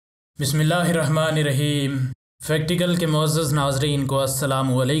बिस्मिल्लाहिर्रहमानिर्रहीम। फैक्टिकल के मुअज़्ज़ज़ नाज़रीन को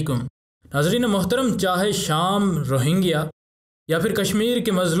अस्सलामु अलैकुम। नाज़रीन मोहतरम, चाहे शाम, रोहिंग्या या फिर कश्मीर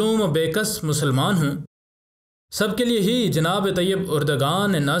के मज़लूम व बेकस मुसलमान हों, सब के लिए ही जनाब तैयब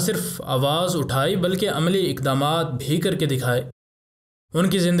एर्दोगान ने न सिर्फ आवाज़ उठाई बल्कि अमली इक़दामात भी करके दिखाए।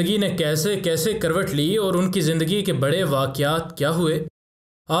 उनकी ज़िंदगी ने कैसे कैसे करवट ली और उनकी ज़िंदगी के बड़े वाक़यात क्या हुए,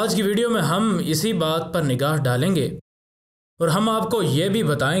 आज की वीडियो में हम इसी बात पर निगाह डालेंगे और हम आपको ये भी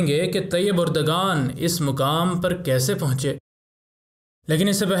बताएंगे कि तैयब एर्दोगान इस मुकाम पर कैसे पहुँचे। लेकिन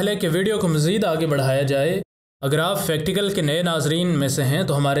इससे पहले कि वीडियो को मज़ीद आगे बढ़ाया जाए, अगर आप फैक्टिकल के नए नाजरीन में से हैं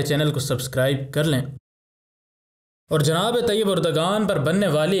तो हमारे चैनल को सब्सक्राइब कर लें और जनाब तैयब एर्दोगान पर बनने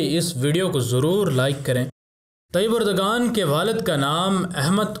वाली इस वीडियो को ज़रूर लाइक करें। तैयब एर्दोगान के वालिद का नाम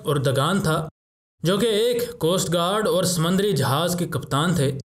अहमद एर्दोगान था, जो कि एक कोस्ट गार्ड और समंदरी जहाज़ के कप्तान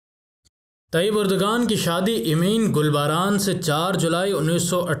थे। तैयब एर्दोगान की शादी इमीन गुलबारान से 4 जुलाई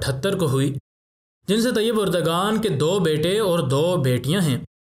 1978 को हुई, जिनसे तैयब एर्दोगान के 2 बेटे और 2 बेटियां हैं।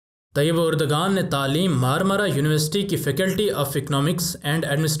 तैयब एर्दोगान ने तालीम मारमारा यूनिवर्सिटी की faculty of economics and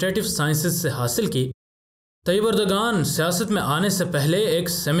administrative sciences से हासिल की। तैयब एर्दोगान सियासत में आने से पहले एक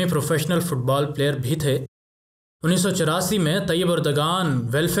सेमी प्रोफेशनल फ़ुटबॉल प्लेयर भी थे। 1984 में तैयब एर्दोगान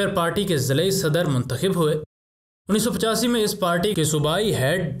वेलफेयर पार्टी के ज़िले सदर मुंतखब हुए। 1985 में इस पार्टी के सूबाई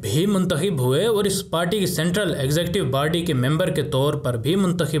हेड भी मुंतखब हुए और इस पार्टी की सेंट्रल एग्जीक्यूटिव बॉडी के मेंबर के तौर पर भी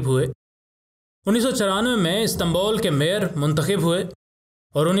मुंतखब हुए। 1994 में इस्तांबुल के मेयर मुंतखब हुए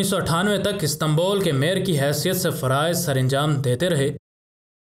और 1998 तक इस्तांबुल के मेयर की हैसियत से फ़राइज़ सरअंजाम देते रहे।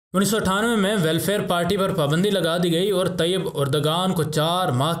 1998 में वेलफेयर पार्टी पर पाबंदी लगा दी गई और तैयब एर्दोगान को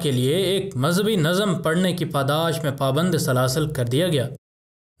 4 माह के लिए एक मजहबी नज़म पढ़ने की पादाश में पाबंद सलासल कर दिया गया।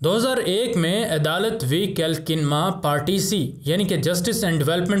 2001 में अदालत वी कैलकिनमा पार्टी सी यानी कि जस्टिस एंड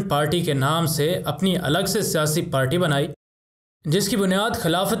डेवलपमेंट पार्टी के नाम से अपनी अलग से सियासी पार्टी बनाई, जिसकी बुनियाद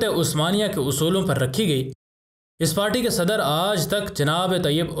खिलाफत उस्मानिया के उसूलों पर रखी गई। इस पार्टी के सदर आज तक जनाब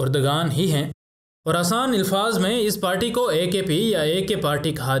तैयब एर्दोगान ही हैं और आसान अल्फाज में इस पार्टी को AKP या AK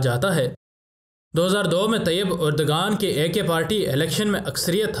पार्टी कहा जाता है। 2002 में तैयब एर्दोगान की AK पार्टी इलेक्शन में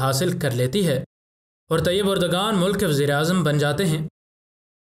अक्सरियत हासिल कर लेती है और तैयब एर्दोगान मुल्क के वज़ीर-ए-आज़म बन जाते हैं।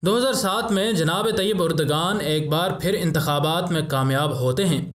 2007 में जनाब तैयब एर्दोगान एक बार फिर इंतखाबात में कामयाब होते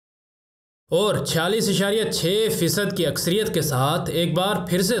हैं और 46.6% की अक्सरियत के साथ एक बार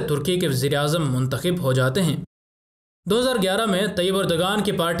फिर से तुर्की के वज़ीर-ए-आज़म मुंतखब हो जाते हैं। 2011 में तैयब एर्दोगान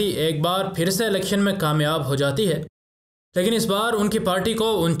की पार्टी एक बार फिर से इलेक्शन में कामयाब हो जाती है, लेकिन इस बार उनकी पार्टी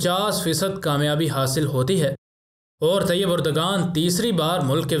को 49% कामयाबी हासिल होती है और तैयब एर्दोगान तीसरी बार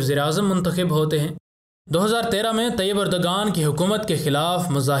मुल्क के वज़ीर-ए-आज़म मुंतखब होते हैं। 2013 में तैयब एर्दोगान की हुकूमत के ख़िलाफ़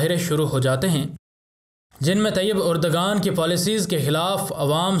मुज़ाहिरे शुरू हो जाते हैं, जिनमें तैयब एर्दोगान की पॉलिसीज़ के ख़िलाफ़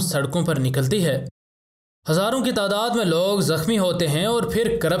अवाम सड़कों पर निकलती है। हज़ारों की तादाद में लोग ज़ख्मी होते हैं और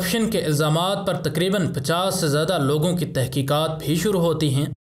फिर करप्शन के इल्ज़ामात पर तकरीबन 50 से ज़्यादा लोगों की तहकीकात भी शुरू होती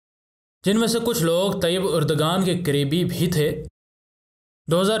हैं, जिनमें से कुछ लोग तैयब एर्दोगान के करीबी भी थे।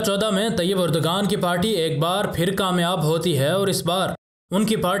 2014 में तैयब एर्दोगान की पार्टी एक बार फिर कामयाब होती है और इस बार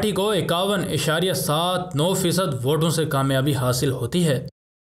उनकी पार्टी को 51.79% वोटों से कामयाबी हासिल होती है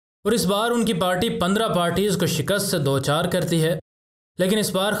और इस बार उनकी पार्टी 15 पार्टीज़ को शिकस्त से दो-चार करती है। लेकिन इस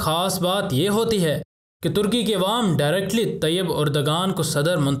बार ख़ास बात यह होती है कि तुर्की की अवाम डायरेक्टली तैयब एर्दोगान को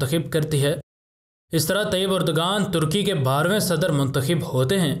सदर मुंतखब करती है। इस तरह तैयब एर्दोगान तुर्की के 12वें सदर मुंतखब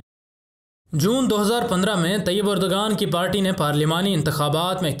होते हैं। जून 2015 में तैयब एर्दोगान की पार्टी ने पार्लिमानी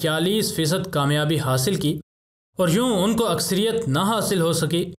इंतखाबात में 41% कामयाबी हासिल की और यूँ उनको अक्सरियत न हासिल हो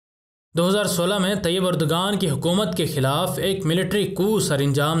सकी। 2016 में तैयब एर्दोगान की हुकूमत के ख़िलाफ़ एक मिलिट्री कू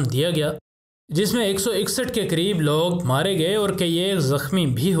सरअंजाम दिया गया, जिसमें 161 के करीब लोग मारे गए और कई एक ज़ख्मी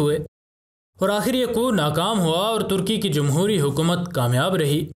भी हुए और आखिर ये कू नाकाम हुआ और तुर्की की जमहूरी हुकूमत कामयाब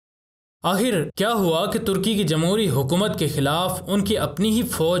रही। आखिर क्या हुआ कि तुर्की की जमहूरी हुकूमत के ख़िलाफ़ उनकी अपनी ही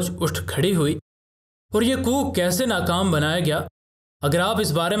फ़ौज उठ खड़ी हुई और ये कू कैसे नाकाम बनाया गया? अगर आप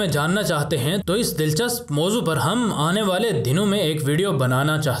इस बारे में जानना चाहते हैं तो इस दिलचस्प मौजू पर हम आने वाले दिनों में एक वीडियो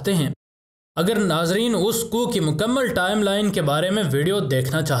बनाना चाहते हैं। अगर नाजरीन उस कू की मुकम्मल टाइमलाइन के बारे में वीडियो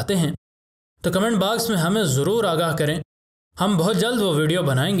देखना चाहते हैं तो कमेंट बॉक्स में हमें ज़रूर आगाह करें, हम बहुत जल्द वो वीडियो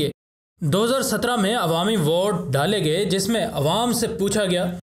बनाएंगे। 2017 में अवामी वोट डाले गए, जिसमें अवाम से पूछा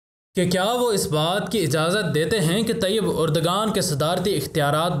गया कि क्या वो इस बात की इजाज़त देते हैं कि तैयब एर्दोगान के सदारती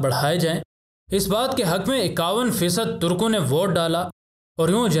इख्तियारात बढ़ाए जाएँ। इस बात के हक़ में 51% तुर्कों ने वोट डाला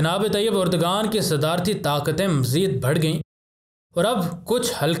और यूँ जनाब तैयब एर्दोगान की सदारती ताकतें मज़ीद बढ़ गईं और अब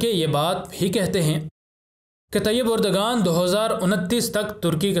कुछ हल्के ये बात भी कहते हैं कि तैयब एर्दोगान 2029 तक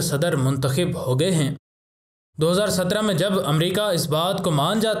तुर्की के सदर मुंतखब हो गए हैं। 2017 में जब अमेरिका इस बात को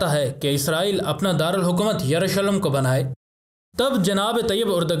मान जाता है कि इसराइल अपना दारुल हुकूमत यरूशलेम को बनाए تب جناب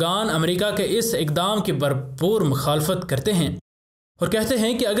طیب اردگان امریکہ کے اس اقدام کی بھرپور مخالفت کرتے ہیں اور کہتے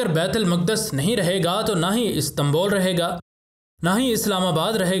ہیں کہ اگر بیت المقدس نہیں رہے گا تو نہ ہی استنبول رہے گا، نہ ہی اسلام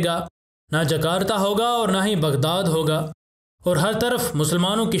آباد رہے گا، نہ جکارتہ ہوگا اور نہ ہی بغداد ہوگا، اور ہر طرف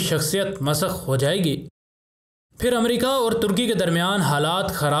مسلمانوں کی شخصیت مسخ ہو جائے گی۔ پھر امریکہ اور ترکی کے درمیان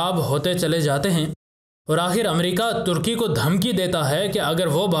حالات خراب ہوتے چلے جاتے ہیں اور آخر امریکہ ترکی کو دھمکی دیتا ہے کہ اگر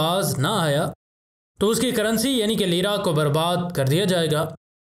وہ باز نہ آیا تو اس کی کرنسی یعنی کہ لیرا کو برباد کر دیا جائے گا۔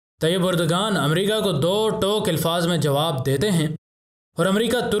 طیب اردگان امریکہ کو دو ٹوک الفاظ میں جواب دیتے ہیں اور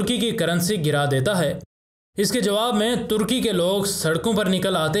امریکہ ترکی کی کرنسی گرا دیتا ہے۔ اس کے جواب میں ترکی کے لوگ سڑکوں پر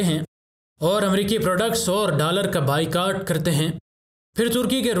نکل آتے ہیں اور امریکی پروڈکٹس اور ڈالر کا بائیکاٹ کرتے ہیں۔ پھر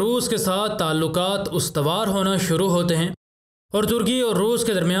ترکی کے روس کے ساتھ تعلقات استوار ہونا شروع ہوتے ہیں اور ترکی اور روس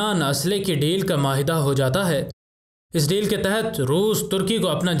کے درمیان اسلحے کی ڈیل کا معاہدہ ہو جاتا ہے۔ اس ڈیل کے تحت روس ترکی کو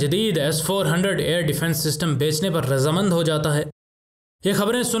اپنا جدید S-400 ایئر ڈیفنس سسٹم بیچنے پر رضامند ہو جاتا ہے۔ یہ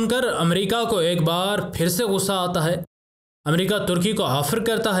خبریں سن کر امریکہ کو ایک بار پھر سے غصہ آتا ہے۔ امریکہ ترکی کو آفر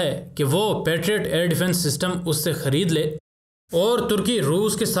کرتا ہے کہ وہ پیٹریٹ ایئر ڈیفنس سسٹم اس سے خرید لے اور ترکی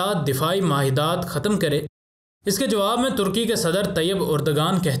روس کے ساتھ دفاعی معاہدات ختم کرے۔ اس کے جواب میں ترکی کے صدر طیب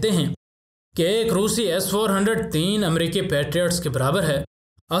اردگان کہتے ہیں کہ ایک روسی S-400 3 امریکی پیٹریٹس کے برابر ہے۔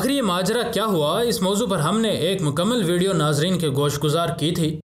 آخر یہ ماجرا کیا ہوا، اس موضوع پر ہم نے ایک مکمل ویڈیو ناظرین کے گوش گزار کی تھی۔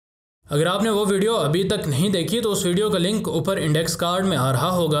 اگر آپ نے وہ ویڈیو ابھی تک نہیں دیکھی تو اس ویڈیو کا لنک اوپر انڈیکس کارڈ میں آ رہا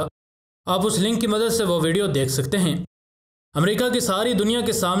ہوگا، آپ اس لنک کی مدد سے وہ ویڈیو دیکھ سکتے ہیں۔ امریکہ کی ساری دنیا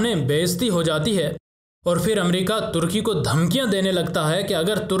کے سامنے بے عزتی ہو جاتی ہے اور پھر امریکہ ترکی کو دھمکیاں دینے لگتا ہے کہ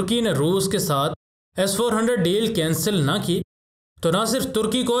اگر ترکی نے روس کے ساتھ S-400 ڈیل کینسل نہ کی تو نہ صرف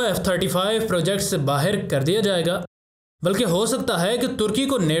ترکی کو F-35 پروجیکٹ سے باہر کر دیا جائے گا بلکہ ہو سکتا ہے کہ ترکی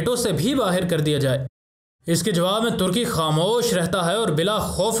کو نیٹو سے بھی باہر کر دیا جائے۔ اس کے جواب میں ترکی خاموش رہتا ہے اور بلا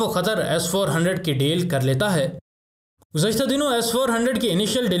خوف و خطر S-400 کی ڈیل کر لیتا ہے۔ گزشتہ دنوں S-400 کی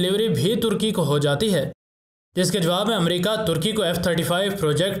انیشل ڈیلیوری بھی ترکی کو ہو جاتی ہے، جس کے جواب میں امریکہ ترکی کو F-35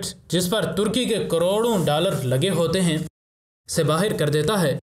 پروجیکٹ جس پر ترکی کے کروڑوں ڈالر لگے ہوتے ہیں سے باہر کر دیتا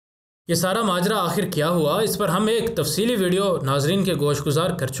ہے۔ یہ سارا ماجرا آخر کیا ہوا، اس پر ہم ایک تفصیلی ویڈیو ناظرین کے گوش گزار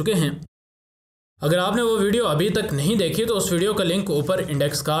کر چکے ہیں۔ اگر آپ نے وہ ویڈیو ابھی تک نہیں دیکھی تو اس ویڈیو کا لنک اوپر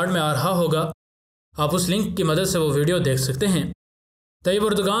انڈیکس کارڈ میں آ رہا ہوگا، آپ اس لنک کی مدد سے وہ ویڈیو دیکھ سکتے ہیں۔ طیب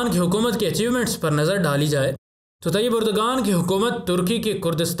اردگان کی حکومت کی اچیومنٹس پر نظر ڈالی جائے تو طیب اردگان کی حکومت ترکی کی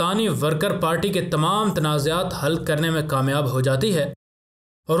کردستانی ورکر پارٹی کے تمام تنازعات حل کرنے میں کامیاب ہو جاتی ہے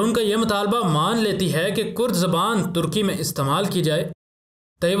اور ان کا یہ مطالبہ مان لیتی ہے کہ کرد زبان ترکی میں استعمال کی جائے۔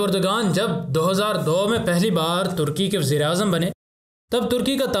 طیب اردگان جب 2002 میں پہلی بار ترکی کے وزیر اعظم بنے تب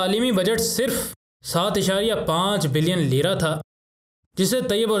ترکی کا تعلیمی بجٹ صرف 7.5 بلین لیرہ تھا، جسے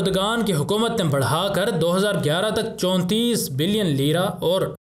طیب اردگان کی حکومت نے بڑھا کر 2011 تک 34 بلین لیرہ اور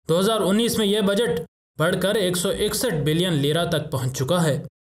 2019 میں یہ بجٹ بڑھ کر 161 بلین لیرہ تک پہنچ چکا ہے۔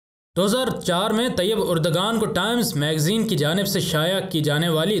 2004 میں طیب اردگان کو ٹائمز میگزین کی جانب سے شائع کی جانے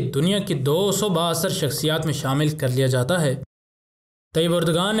والی دنیا کی 200 بااثر شخصیات میں شامل کر لیا جاتا ہے۔ طیب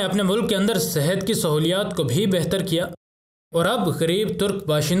اردگان نے اپنے ملک کے اندر صحت کی سہولیات کو بھی بہتر کیا اور اب غریب ترک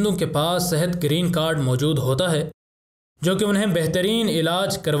باشندوں کے پاس صحت گرین کارڈ موجود ہوتا ہے جو کہ انہیں بہترین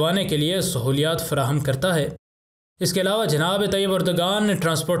علاج کروانے کے لیے سہولیات فراہم کرتا ہے۔ اس کے علاوہ جناب طیب اردگان نے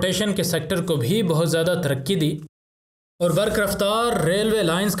ٹرانسپورٹیشن کے سیکٹر کو بھی بہت زیادہ ترقی دی اور برق رفتار ریلوے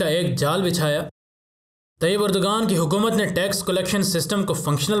لائنز کا ایک جال بچھایا۔ طیب اردگان کی حکومت نے ٹیکس کلیکشن سسٹم کو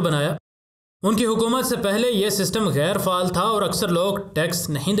فنکشنل بنایا۔ ان کی حکومت سے پہلے یہ سسٹم غیر فعال تھا اور اکثر لوگ ٹیکس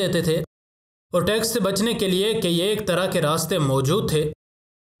نہیں دیتے تھے اور ٹیکس سے بچنے کے لیے کہ یہ ایک طرح کے راستے موجود تھے۔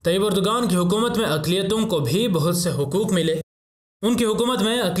 طیب اردگان کی حکومت میں اقلیتوں کو بھی بہت سے حقوق ملے۔ ان کی حکومت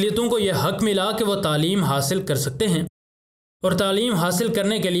میں اقلیتوں کو یہ حق ملا کہ وہ تعلیم حاصل کر سکتے ہیں اور تعلیم حاصل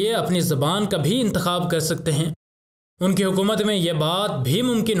کرنے کے لیے اپنی زبان کا بھی انتخاب کر سکتے ہیں۔ ان کی حکومت میں یہ بات بھی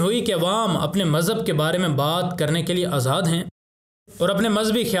ممکن ہوئی کہ عوام اپنے مذہب کے بارے میں بات کرنے کے لیے آزاد ہیں اور اپنے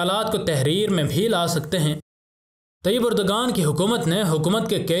مذہبی خیالات کو تحریر میں بھی لا سکتے ہیں۔ طیب اردگان کی حکومت نے حکومت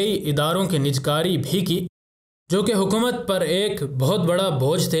کے کئی اداروں کی نجکاری بھی کی جو کہ حکومت پر ایک بہت بڑا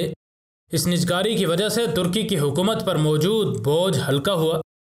بوجھ تھے۔ اس نجکاری کی وجہ سے ترکی کی حکومت پر موجود بوجھ ہلکا ہوا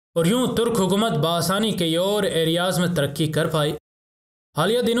اور یوں ترک حکومت بآسانی کئی اور ایریاز میں ترقی کر پائی۔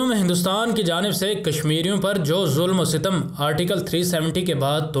 حالیہ دنوں میں ہندوستان کی جانب سے کشمیریوں پر جو ظلم و ستم آرٹیکل 370 کے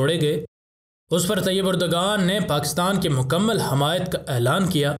بعد توڑے گئے اس پر طیب اردگان نے پاکستان کی مکمل حمایت کا اعلان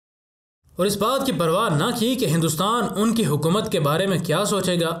کیا اور اس بات کی پرواہ نہ کی کہ ہندوستان ان کی حکومت کے بارے میں کیا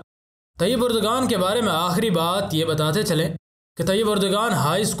سوچے گا۔ طیب اردگان کے بارے میں آخری بات یہ بتاتے چلیں کہ طیب اردگان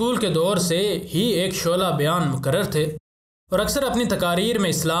ہائی اسکول کے دور سے ہی ایک شعلہ بیان مقرر تھے اور اکثر اپنی تقاریر میں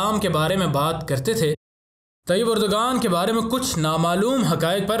اسلام کے بارے میں بات کرتے تھے۔ طیب اردگان کے بارے میں کچھ نامعلوم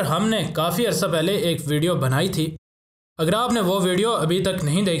حقائق پر ہم نے کافی عرصہ پہلے ایک ویڈیو بنائی تھی، اگر آپ نے وہ ویڈیو ابھی تک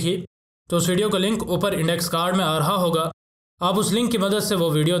نہیں دیکھی تو اس ویڈیو کا لنک اوپر انڈیکس کارڈ میں آ رہا ہوگا، آپ اس لنک کی مدد سے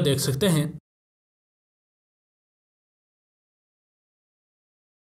وہ ویڈیو دیکھ سکتے ہیں۔